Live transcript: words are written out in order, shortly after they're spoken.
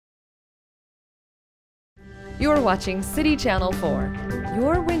You're watching City Channel 4,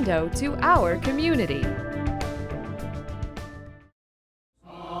 your window to our community.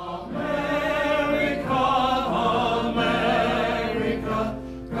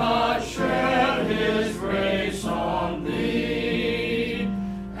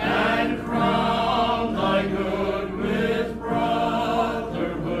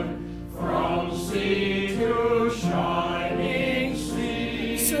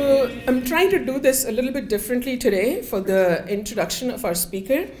 I'm trying to do this a little bit differently today for the introduction of our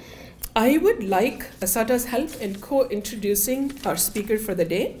speaker. I would like Asada's help in co-introducing our speaker for the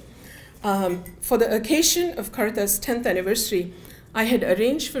day. For the occasion of Kartha's 10th anniversary, I had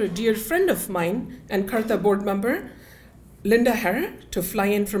arranged for a dear friend of mine and Kartha board member, Linda Harrar, to fly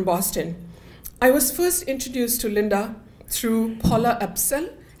in from Boston. I was first introduced to Linda through Paula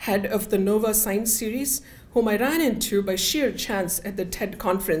Upsell, head of the Nova Science series, whom I ran into by sheer chance at the TED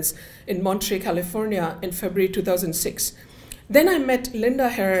conference in Monterey, California in February 2006. Then I met Linda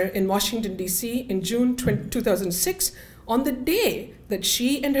Harrar in Washington, D.C. in June 2006 on the day that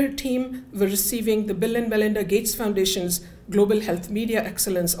she and her team were receiving the Bill and Melinda Gates Foundation's Global Health Media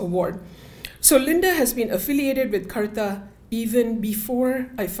Excellence Award. So Linda has been affiliated with Kartha even before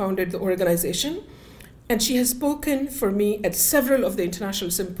I founded the organization, and she has spoken for me at several of the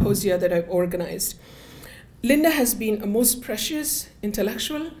international symposia that I've organized. Linda has been a most precious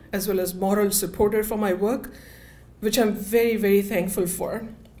intellectual as well as moral supporter for my work, which I'm very, very thankful for.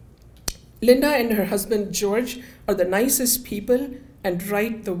 Linda and her husband, George, are the nicest people and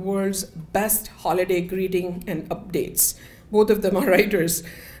write the world's best holiday greeting and updates. Both of them are writers.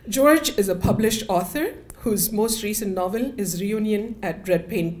 George is a published author whose most recent novel is Reunion at Red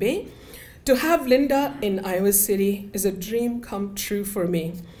Paint Bay. To have Linda in Iowa City is a dream come true for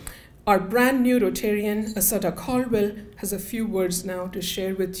me. Our brand new Rotarian, Asada Caldwell, has a few words now to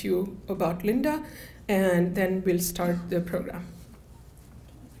share with you about Linda, and then we'll start the program.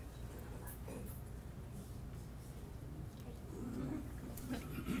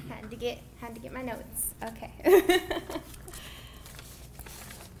 Had to get my notes. Okay.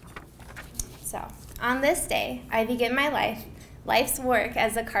 So, on this day, I begin my life's work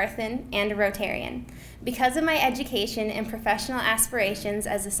as a Karthan and a Rotarian. Because of my education and professional aspirations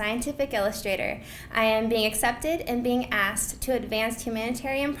as a scientific illustrator, I am being accepted and being asked to advance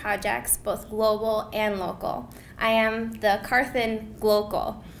humanitarian projects, both global and local. I am the Karthan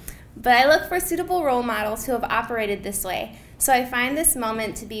Glocal. But I look for suitable role models who have operated this way, so I find this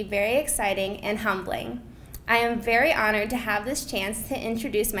moment to be very exciting and humbling. I am very honored to have this chance to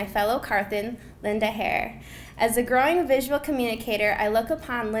introduce my fellow Karthan, Linda Harrar. As a growing visual communicator, I look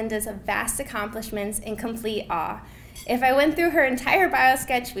upon Linda's vast accomplishments in complete awe. If I went through her entire bio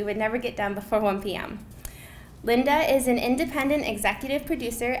sketch, we would never get done before 1 p.m. Linda is an independent executive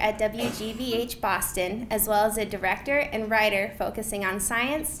producer at WBGH Boston, as well as a director and writer focusing on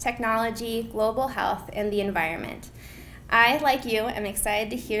science, technology, global health, and the environment. I, like you, am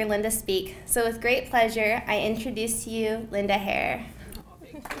excited to hear Linda speak, so with great pleasure, I introduce to you Linda Harrar.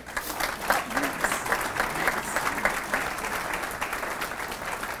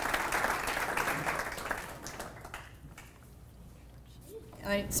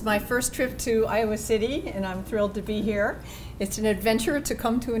 It's my first trip to Iowa City, and I'm thrilled to be here. It's an adventure to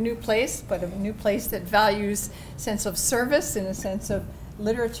come to a new place, but a new place that values sense of service and a sense of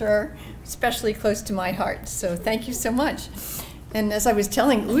literature, especially close to my heart. So thank you so much. And as I was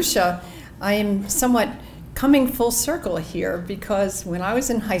telling Usha, I am somewhat coming full circle here because when I was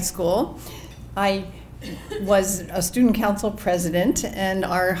in high school, I was a student council president, and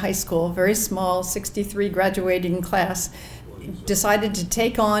our high school, very small, 63 graduating class, decided to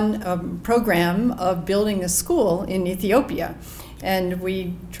take on a program of building a school in Ethiopia. And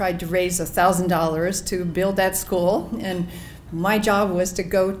we tried to raise $1,000 to build that school. And my job was to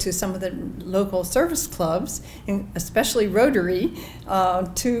go to some of the local service clubs, and especially Rotary,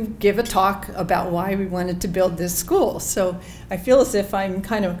 to give a talk about why we wanted to build this school. So I feel as if I'm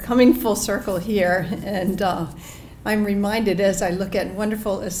kind of coming full circle here, and I'm reminded as I look at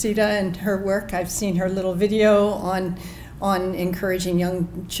wonderful Asida and her work. I've seen her little video on encouraging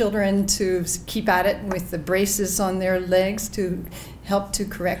young children to keep at it with the braces on their legs to help to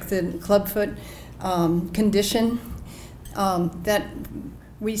correct the clubfoot condition. That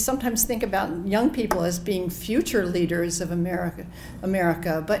we sometimes think about young people as being future leaders of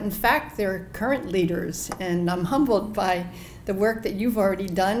America, but in fact they're current leaders, and I'm humbled by the work that you've already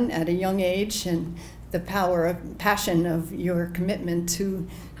done at a young age and the passion of your commitment to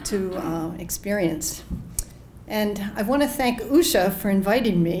experience. And I want to thank Usha for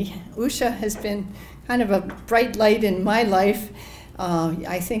inviting me. Usha has been kind of a bright light in my life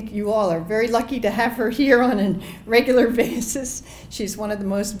I think you all are very lucky to have her here on a regular basis. She's one of the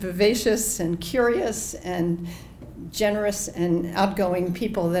most vivacious and curious and generous and outgoing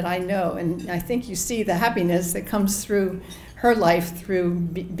people that I know. And I think you see the happiness that comes through her life through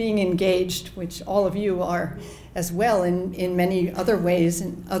being engaged, which all of you are as well in many other ways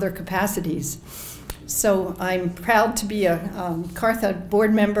and other capacities. So I'm proud to be a CARTHA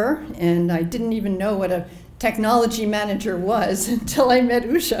board member, and I didn't even know what a technology manager was until I met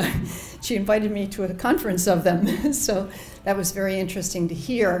Usha. She invited me to a conference of them. So that was very interesting to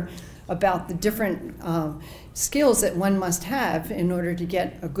hear about the different skills that one must have in order to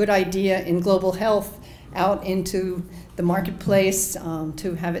get a good idea in global health out into the marketplace,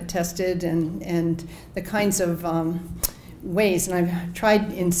 to have it tested, and the kinds of ways. And I've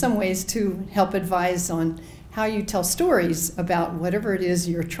tried in some ways to help advise on how you tell stories about whatever it is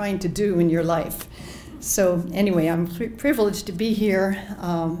you're trying to do in your life. So anyway, I'm privileged to be here.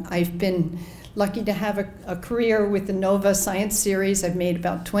 I've been lucky to have a career with the NOVA Science Series. I've made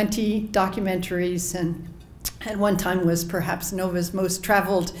about 20 documentaries, and at one time was perhaps NOVA's most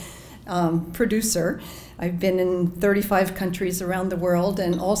traveled producer. I've been in 35 countries around the world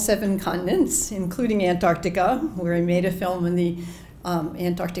and all 7 continents, including Antarctica, where I made a film in the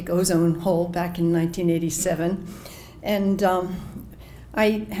Antarctic ozone hole back in 1987. And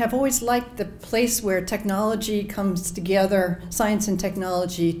I have always liked the place where technology comes together, science and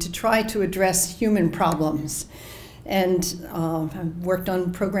technology, to try to address human problems. And I've worked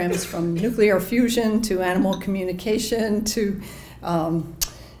on programs from nuclear fusion to animal communication to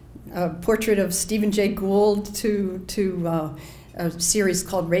a portrait of Stephen Jay Gould to a series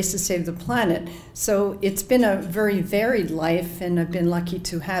called Race to Save the Planet. So it's been a very varied life, and I've been lucky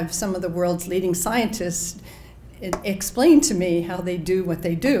to have some of the world's leading scientists explain to me how they do what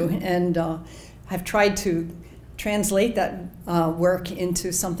they do. And I've tried to translate that work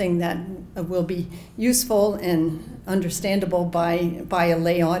into something that will be useful and understandable by a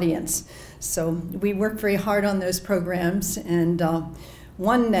lay audience. So we work very hard on those programs, and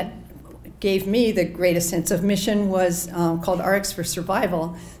one that gave me the greatest sense of mission was called RX for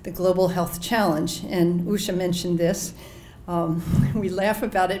Survival, the Global Health Challenge. And Usha mentioned this. We laugh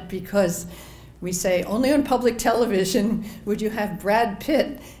about it because we say, only on public television would you have Brad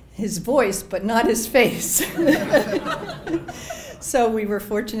Pitt, his voice, but not his face. So we were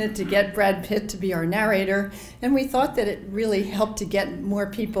fortunate to get Brad Pitt to be our narrator, and we thought that it really helped to get more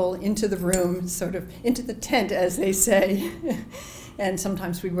people into the room, sort of into the tent, as they say. And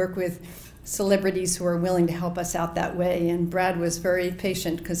sometimes we work with celebrities who are willing to help us out that way. And Brad was very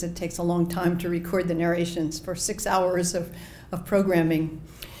patient because it takes a long time to record the narrations for 6 hours of programming.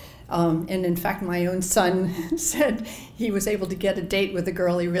 And in fact, my own son said he was able to get a date with a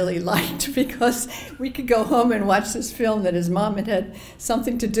girl he really liked because we could go home and watch this film that his mom had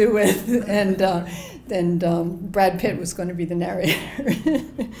something to do with, and Brad Pitt was going to be the narrator.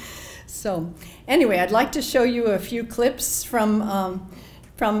 So anyway, I'd like to show you a few clips from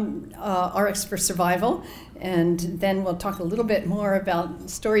RX for Survival, and then we'll talk a little bit more about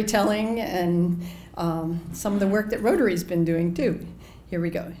storytelling and some of the work that Rotary's been doing too. Here we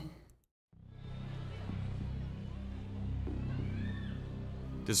go.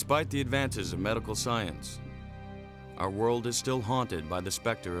 Despite the advances of medical science, our world is still haunted by the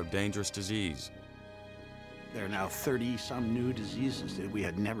specter of dangerous disease. There are now 30-some new diseases that we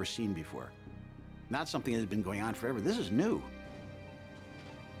had never seen before. Not something that has been going on forever. This is new.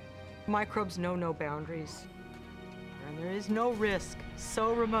 Microbes know no boundaries, and there is no risk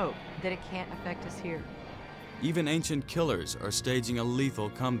so remote that it can't affect us here. Even ancient killers are staging a lethal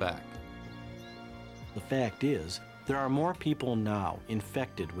comeback. The fact is, there are more people now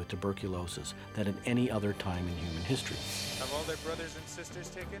infected with tuberculosis than at any other time in human history. Have all their brothers and sisters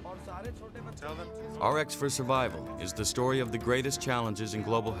taken? Tell them to... RX for Survival is the story of the greatest challenges in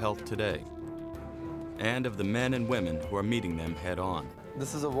global health today, and of the men and women who are meeting them head on.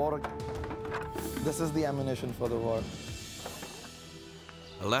 This is a war. This is the ammunition for the war.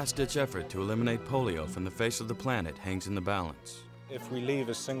 A last-ditch effort to eliminate polio from the face of the planet hangs in the balance. If we leave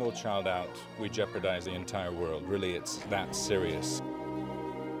a single child out, we jeopardize the entire world. Really, it's that serious.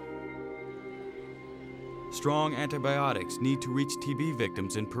 Strong antibiotics need to reach TB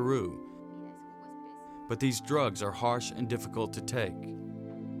victims in Peru. But these drugs are harsh and difficult to take.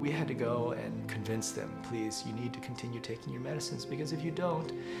 We had to go and convince them, please, you need to continue taking your medicines, because if you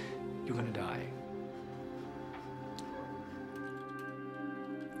don't, you're going to die.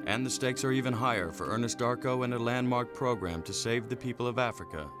 And the stakes are even higher for Ernest Darko and a landmark program to save the people of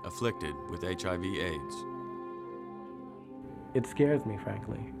Africa afflicted with HIV/AIDS. It scares me,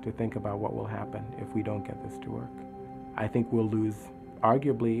 frankly, to think about what will happen if we don't get this to work. I think we'll lose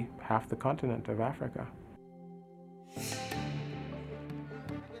arguably half the continent of Africa.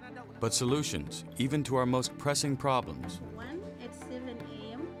 But solutions, even to our most pressing problems,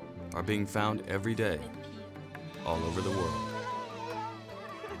 are being found every day, all over the world.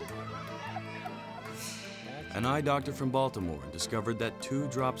 An eye doctor from Baltimore discovered that 2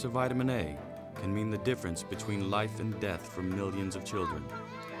 drops of vitamin A can mean the difference between life and death for millions of children.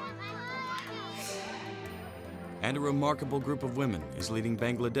 And a remarkable group of women is leading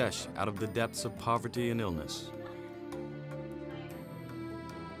Bangladesh out of the depths of poverty and illness.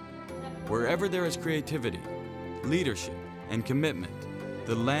 Wherever there is creativity, leadership, and commitment,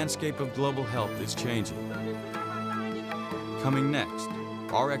 the landscape of global health is changing. Coming next,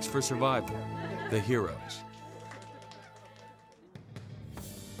 RX for Survival, The Heroes.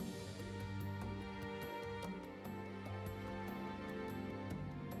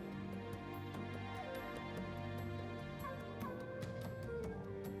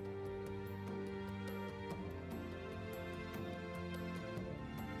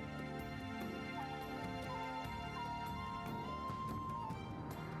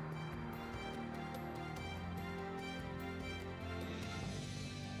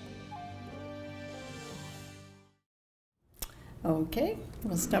 Okay,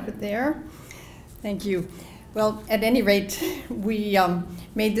 we'll stop it there. Thank you. Well, at any rate, we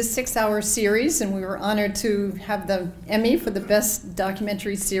made this 6-hour series, and we were honored to have the Emmy for the Best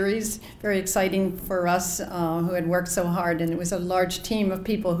Documentary Series. Very exciting for us who had worked so hard, and it was a large team of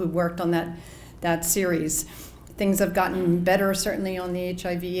people who worked on that series. Things have gotten better, certainly on the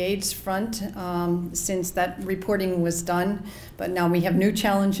HIV/AIDS front, since that reporting was done. But now we have new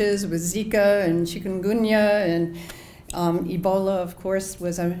challenges with Zika and chikungunya, and Ebola, of course,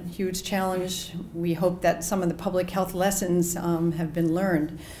 was a huge challenge. We hope that some of the public health lessons have been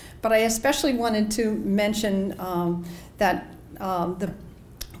learned. But I especially wanted to mention that the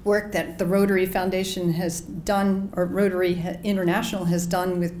work that the Rotary Foundation has done, or Rotary International has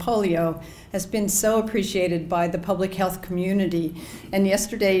done with polio, has been so appreciated by the public health community. And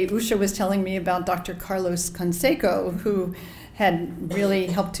yesterday, Usha was telling me about Dr. Carlos Canseco, who had really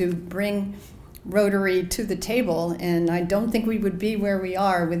helped to bring Rotary to the table, and I don't think we would be where we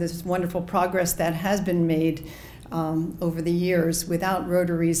are with this wonderful progress that has been made over the years without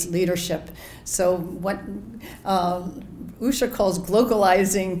Rotary's leadership. So what Usha calls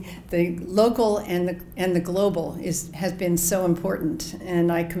globalizing the local and the global has been so important,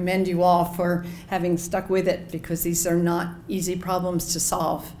 and I commend you all for having stuck with it, because these are not easy problems to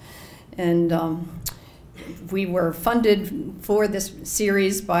solve. And we were funded for this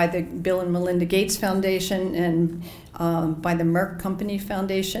series by the Bill and Melinda Gates Foundation and by the Merck Company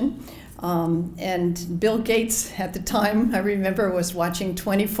Foundation. And Bill Gates, at the time, I remember, was watching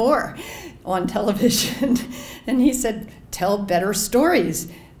 24 on television, and he said, "Tell better stories.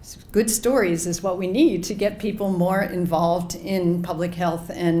 Good stories is what we need to get people more involved in public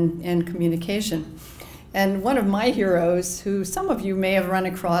health and communication." And one of my heroes, who some of you may have run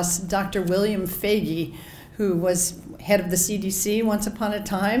across, Dr. William Foege, who was head of the CDC once upon a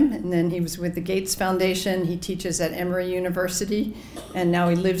time, and then he was with the Gates Foundation. He teaches at Emory University, and now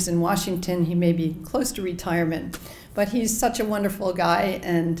he lives in Washington. He may be close to retirement, but he's such a wonderful guy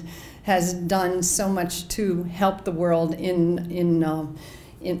and has done so much to help the world in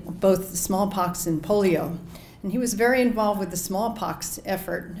both smallpox and polio. And he was very involved with the smallpox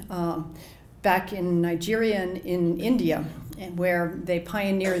effort back in Nigeria and in India, where they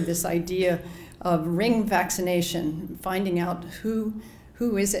pioneered this idea of ring vaccination, finding out who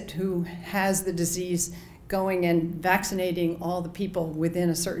is it who has the disease, going and vaccinating all the people within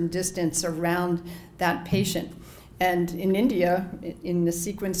a certain distance around that patient. And in India, in the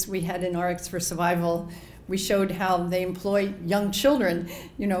sequence we had in RX for Survival, we showed how they employ young children,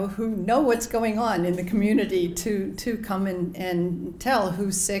 who know what's going on in the community to come and tell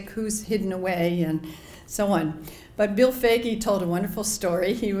who's sick, who's hidden away, and so on. But Bill Foege told a wonderful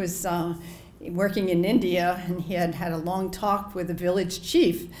story. He was working in India, and he had had a long talk with the village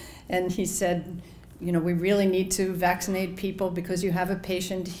chief, and he said, we really need to vaccinate people because you have a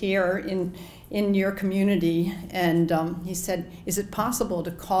patient here in your community. And he said, is it possible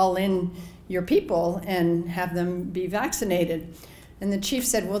to call in your people and have them be vaccinated? And the chief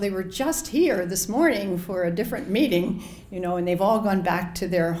said, well, they were just here this morning for a different meeting, and they've all gone back to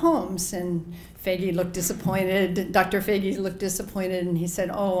their homes. And Foege looked disappointed. Dr. Foege looked disappointed, and he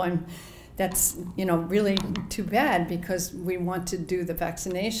said, that's really too bad, because we want to do the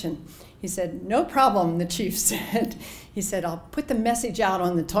vaccination. He said, no problem, the chief said. He said, I'll put the message out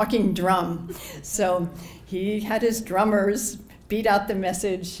on the talking drum. So he had his drummers beat out the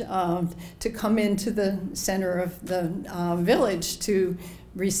message to come into the center of the village to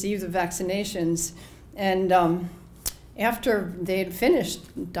receive the vaccinations. And after they had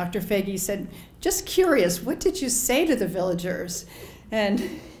finished, Dr. Foege said, "Just curious, what did you say to the villagers?" And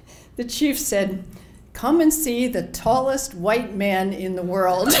the chief said, "Come and see the tallest white man in the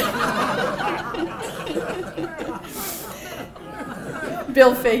world."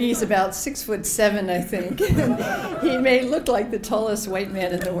 Bill Foege's about 6'7", I think. He may look like the tallest white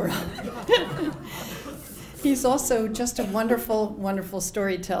man in the world. He's also just a wonderful, wonderful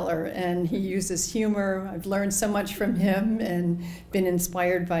storyteller, and he uses humor. I've learned so much from him and been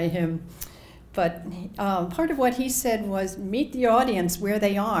inspired by him. But part of what he said was meet the audience where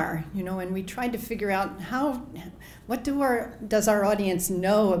they are, you know, and we tried to figure out what does our audience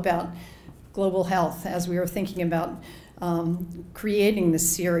know about global health as we were thinking about creating this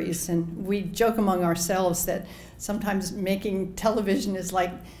series. And we joke among ourselves that sometimes making television is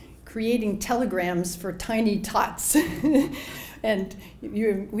like creating telegrams for tiny tots. And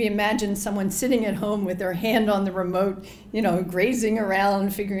we imagine someone sitting at home with their hand on the remote, you know, grazing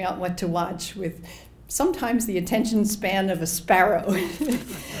around, figuring out what to watch with sometimes the attention span of a sparrow.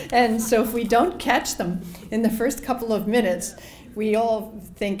 And so if we don't catch them in the first couple of minutes, we all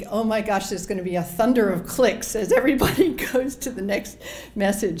think, oh my gosh, there's going to be a thunder of clicks as everybody goes to the next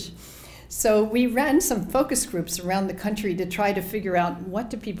message. So we ran some focus groups around the country to try to figure out what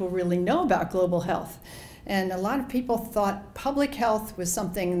do people really know about global health. And a lot of people thought public health was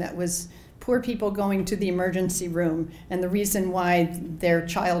something that was poor people going to the emergency room and the reason why their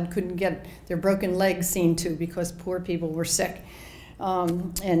child couldn't get their broken leg seen to because poor people were sick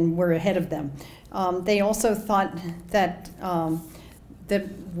and were ahead of them. They also thought that the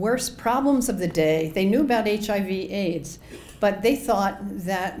worst problems of the day, they knew about HIV/AIDS, but they thought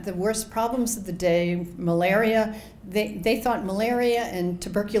that the worst problems of the day, malaria, they thought malaria and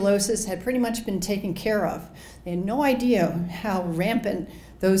tuberculosis had pretty much been taken care of. They had no idea how rampant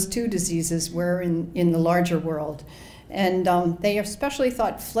those two diseases were in the larger world. And they especially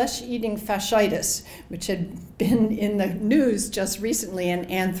thought flesh-eating fasciitis, which had been in the news just recently,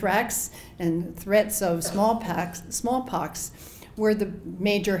 and anthrax and threats of smallpox were the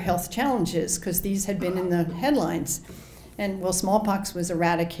major health challenges because these had been in the headlines. And well, smallpox was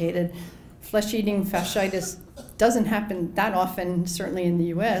eradicated. Flesh-eating fasciitis doesn't happen that often, certainly in the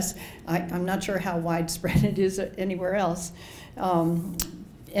US. I'm not sure how widespread it is anywhere else.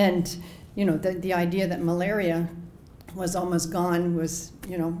 And you know, the idea that malaria was almost gone was,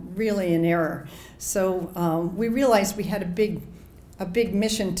 you know, really an error. So we realized we had a big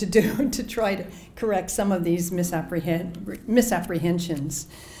mission to do to try to correct some of these misapprehensions.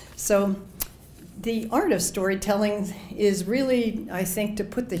 So the art of storytelling is really, I think, to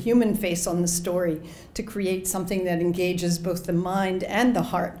put the human face on the story, to create something that engages both the mind and the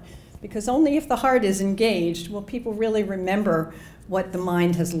heart. Because only if the heart is engaged will people really remember what the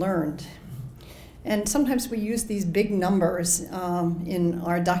mind has learned. And sometimes we use these big numbers in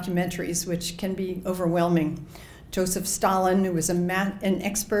our documentaries, which can be overwhelming. Joseph Stalin, who was an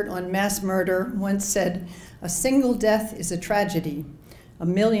expert on mass murder, once said, "A single death is a tragedy.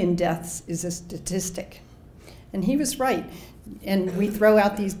 1,000,000 deaths is a statistic." And he was right. And we throw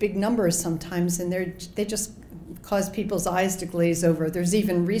out these big numbers sometimes, and they just cause people's eyes to glaze over. There's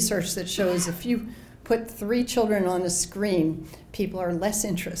even research that shows if you put 3 children on a screen, people are less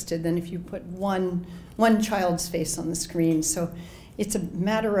interested than if you put one child's face on the screen. So it's a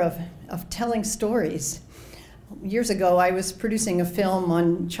matter of telling stories. Years ago, I was producing a film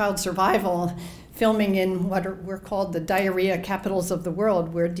on child survival, filming in what were called the diarrhea capitals of the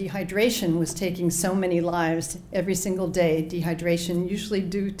world, where dehydration was taking so many lives every single day. Dehydration usually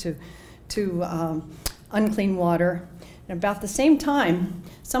due to unclean water. And about the same time,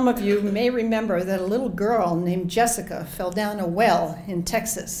 some of you may remember that a little girl named Jessica fell down a well in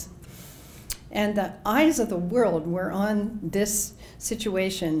Texas. And the eyes of the world were on this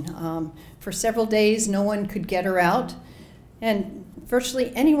situation. For several days, no one could get her out. And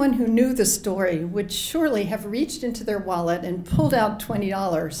virtually anyone who knew the story would surely have reached into their wallet and pulled out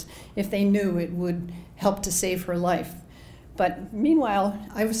 $20 if they knew it would help to save her life. But meanwhile,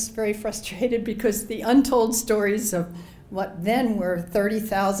 I was very frustrated because the untold stories of what then were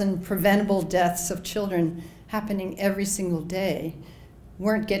 30,000 preventable deaths of children happening every single day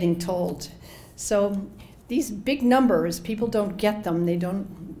weren't getting told. So these big numbers, people don't get them.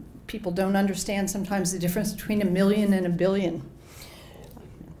 People don't understand sometimes the difference between 1 million and 1 billion.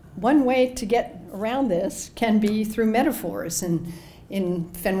 One way to get around this can be through metaphors. And in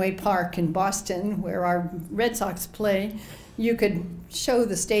Fenway Park in Boston, where our Red Sox play, you could show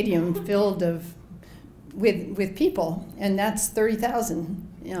the stadium filled of with people, and that's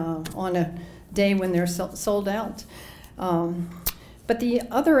 30,000 on a day when they're sold out. But the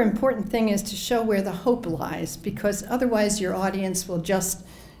other important thing is to show where the hope lies, because otherwise your audience will just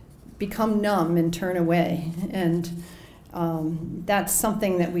become numb and turn away. And that's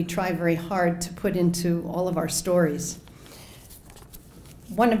something that we try very hard to put into all of our stories.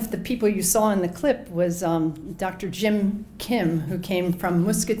 One of the people you saw in the clip was Dr. Jim Kim, who came from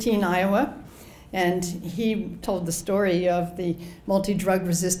Muscatine, Iowa. And he told the story of the multi-drug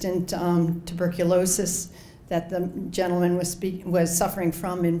resistant tuberculosis that the gentleman was suffering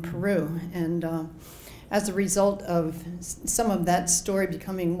from in Peru. And as a result of some of that story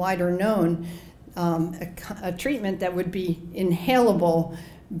becoming wider known, a treatment that would be inhalable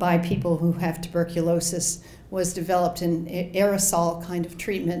by people who have tuberculosis was developed, an aerosol kind of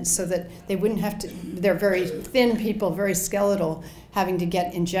treatment, so that they wouldn't have to, they're very thin people, very skeletal, having to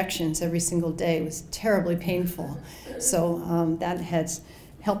get injections every single day. It was terribly painful. So that has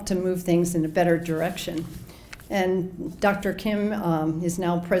helped to move things in a better direction. And Dr. Kim is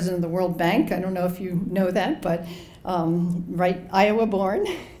now president of the World Bank. I don't know if you know that, but right, Iowa born.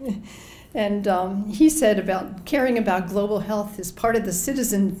 And he said about caring about global health is part of the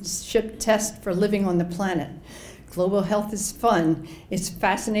citizenship test for living on the planet. Global health is fun. It's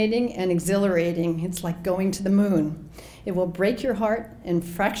fascinating and exhilarating. It's like going to the moon. It will break your heart and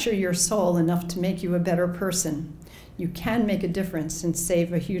fracture your soul enough to make you a better person. You can make a difference and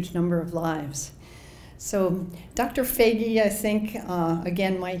save a huge number of lives. So Dr. Foege, I think,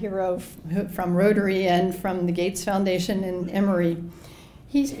 again, my hero from Rotary and from the Gates Foundation in Emory,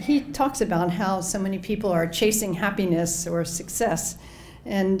 he talks about how so many people are chasing happiness or success.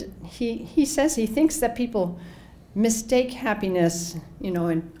 And he says he thinks that people mistake happiness,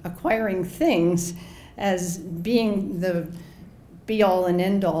 in acquiring things as being the be-all and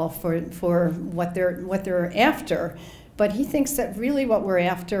end-all for what they're after. But he thinks that really what we're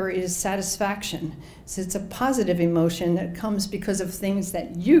after is satisfaction. So it's a positive emotion that comes because of things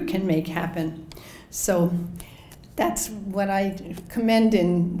that you can make happen. So that's what I commend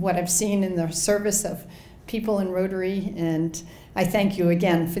in what I've seen in the service of people in Rotary, and I thank you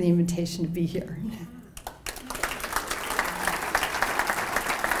again for the invitation to be here.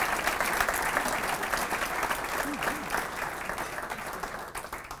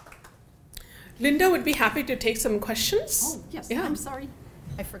 Linda would be happy to take some questions. Oh, yes, yeah. I'm sorry.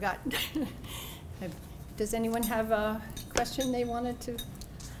 I forgot. Does anyone have a question they wanted to?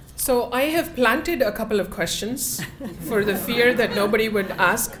 So I have planted a couple of questions for the fear that nobody would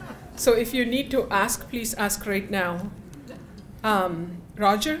ask. So if you need to ask, please ask right now.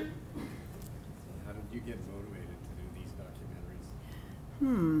 Roger? How did you get motivated to do these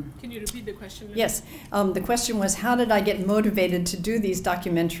documentaries? Can you repeat the question? Linda? Yes. The question was, how did I get motivated to do these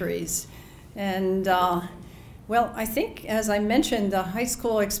documentaries? And well, I think, as I mentioned, the high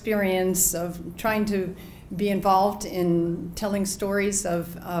school experience of trying to be involved in telling stories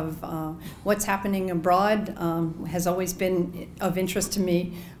of what's happening abroad has always been of interest to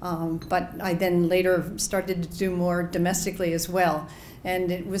me, but I then later started to do more domestically as well.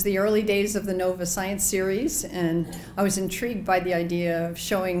 And it was the early days of the Nova Science series, and I was intrigued by the idea of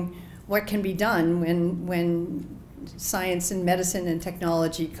showing what can be done when science and medicine and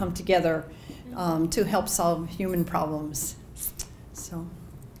technology come together to help solve human problems. So.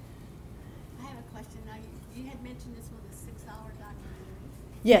 I have a question. Now, you had mentioned this was a 6-hour documentary.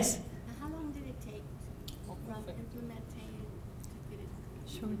 Yes. Now, how long did it take from implementing to get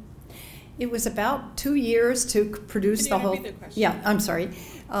it? Sure. It was about 2 years to produce the whole. Yeah, I'm sorry.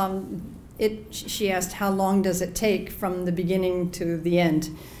 She asked how long does it take from the beginning to the end.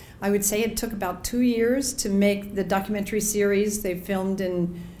 I would say it took about 2 years to make the documentary series. They filmed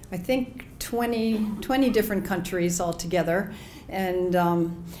in, I think, 20 different countries altogether. And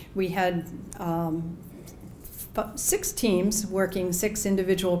we had 6 teams working, 6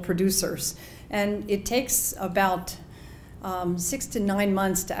 individual producers. And it takes about 6 to 9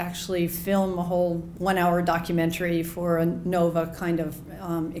 months to actually film a whole 1-hour documentary for a Nova kind of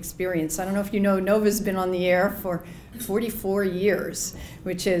experience. I don't know if you know, Nova's been on the air for 44 years,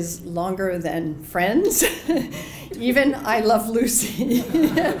 which is longer than Friends, even I Love Lucy.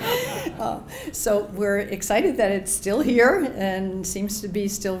 So we're excited that it's still here and seems to be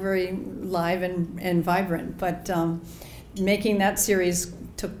still very live and vibrant. But making that series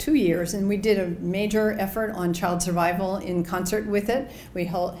took 2 years, and we did a major effort on child survival in concert with it. We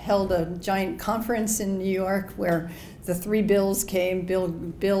held a giant conference in New York where the 3 Bills came,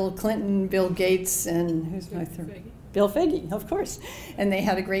 Bill Clinton, Bill Gates, and who's my third? Bill Foege, of course. And they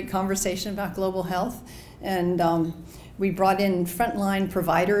had a great conversation about global health. And we brought in frontline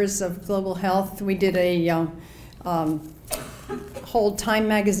providers of global health. We did a whole Time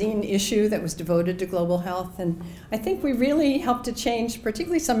magazine issue that was devoted to global health, and I think we really helped to change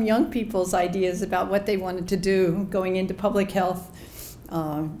particularly some young people's ideas about what they wanted to do going into public health,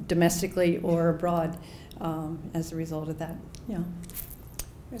 domestically or abroad, as a result of that. Yeah.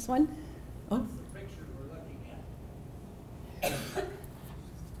 There's one. Oh.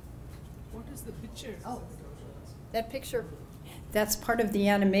 What is the picture? Oh, that picture. That's part of the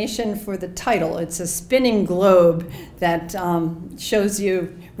animation for the title. It's a spinning globe that shows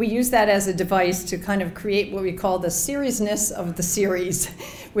you, we use that as a device to kind of create what we call the seriousness of the series,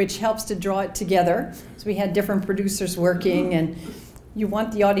 which helps to draw it together. So we had different producers working, and you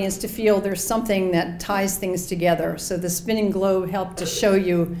want the audience to feel there's something that ties things together. So the spinning globe helped to show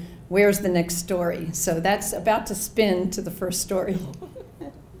you where's the next story. So that's about to spin to the first story.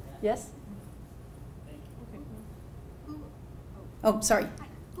 Yes? Oh, sorry.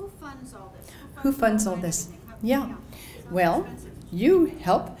 Who funds all this? Who funds all this? Yeah. Well, you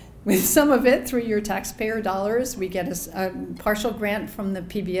help with some of it through your taxpayer dollars. We get a partial grant from the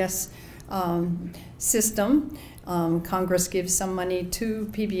PBS system. Congress gives some money to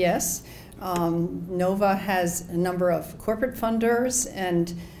PBS. NOVA has a number of corporate funders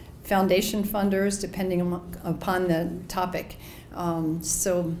and foundation funders, depending upon the topic.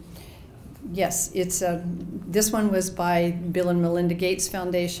 So. Yes, it's this one was by Bill and Melinda Gates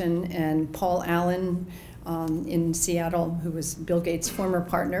Foundation and Paul Allen in Seattle, who was Bill Gates' former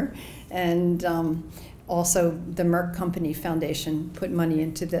partner, and also the Merck Company Foundation put money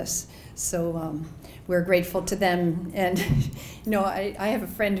into this. So we're grateful to them. And you know, I have a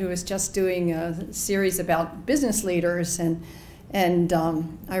friend who is just doing a series about business leaders, and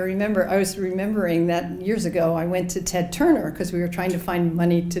I was remembering that years ago I went to Ted Turner because we were trying to find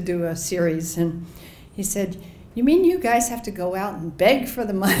money to do a series, and he said, "You mean you guys have to go out and beg for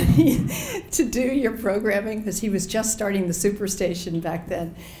the money to do your programming?" Because he was just starting the Superstation back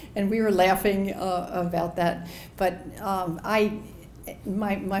then, and we were laughing about that. But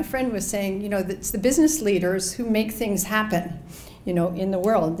my friend was saying, you know, it's the business leaders who make things happen, you know, in the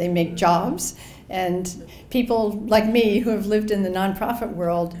world. They make jobs. And people like me who have lived in the nonprofit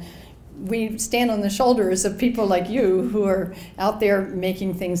world, we stand on the shoulders of people like you who are out there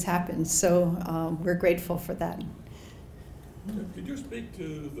making things happen. So we're grateful for that. Could you speak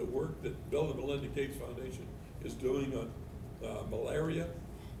to the work that Bill and Melinda Gates Foundation is doing on malaria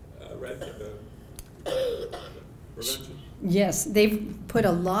prevention? Yes, they've put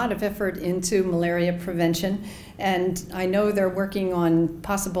a lot of effort into malaria prevention, and I know they're working on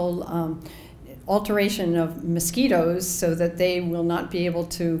possible alteration of mosquitoes so that they will not be able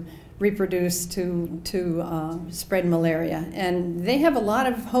to reproduce to spread malaria. And they have a lot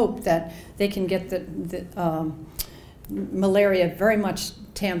of hope that they can get the malaria very much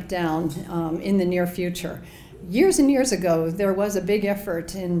tamped down in the near future. Years and years ago, there was a big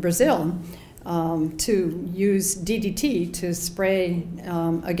effort in Brazil to use DDT to spray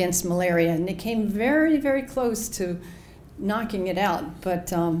against malaria, and it came very, very close to knocking it out, but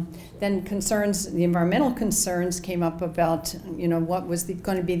then the environmental concerns came up about, you know, what was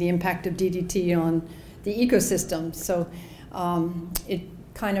going to be the impact of DDT on the ecosystem. So it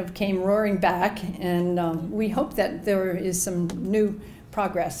kind of came roaring back, and we hope that there is some new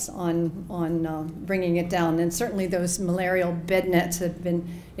progress on bringing it down. And certainly those malarial bed nets have been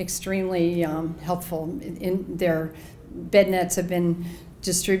extremely helpful. In their bed nets have been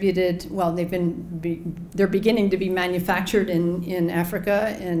distributed, well, they're beginning to be manufactured in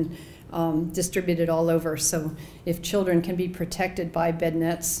Africa and distributed all over. So if children can be protected by bed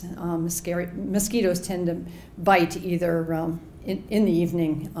nets, mosquitoes tend to bite either in the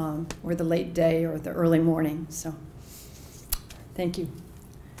evening or the late day or the early morning. So thank you.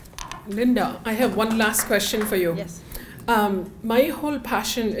 Linda, I have one last question for you. Yes. My whole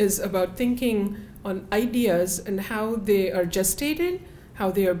passion is about thinking on ideas and how they are gestated, how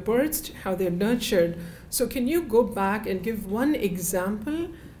they are birthed, how they're nurtured. So can you go back and give one example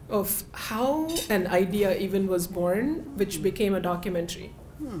of how an idea even was born, which became a documentary?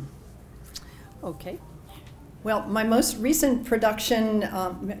 Okay. Well, my most recent production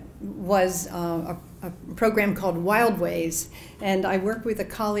was a program called Wild Ways, and I work with a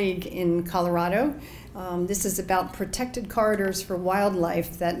colleague in Colorado. This is about protected corridors for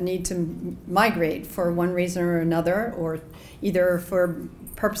wildlife that need to migrate for one reason or another, or either for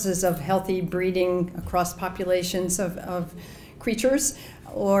purposes of healthy breeding across populations of creatures,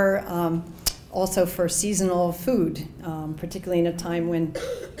 or also for seasonal food, particularly in a time when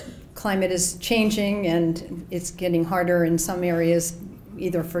climate is changing and it's getting harder in some areas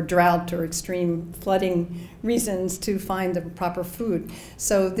either for drought or extreme flooding reasons, to find the proper food.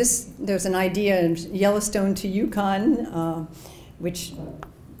 So there's an idea in Yellowstone to Yukon, which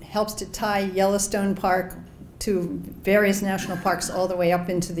helps to tie Yellowstone Park to various national parks all the way up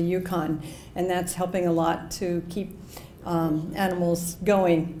into the Yukon, and that's helping a lot to keep animals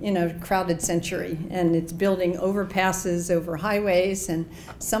going in a crowded century. And it's building overpasses over highways, and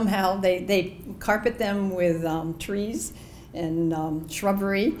somehow they carpet them with trees and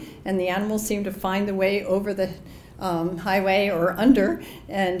shrubbery, and the animals seem to find the way over the highway or under,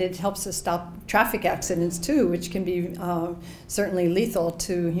 and it helps to stop traffic accidents too, which can be certainly lethal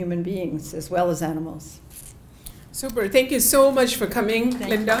to human beings as well as animals. Super. Thank you so much for coming,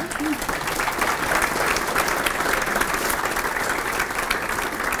 Linda.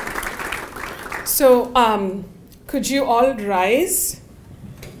 So, could you all rise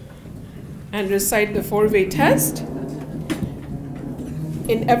and recite the four-way test?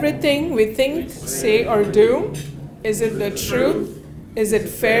 In everything we think, say, or do, is it the truth? Is it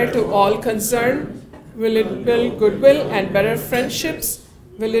fair to all concerned? Will it build goodwill and better friendships?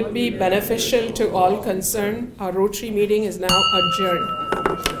 Will it be beneficial to all concerned? Our Rotary meeting is now adjourned.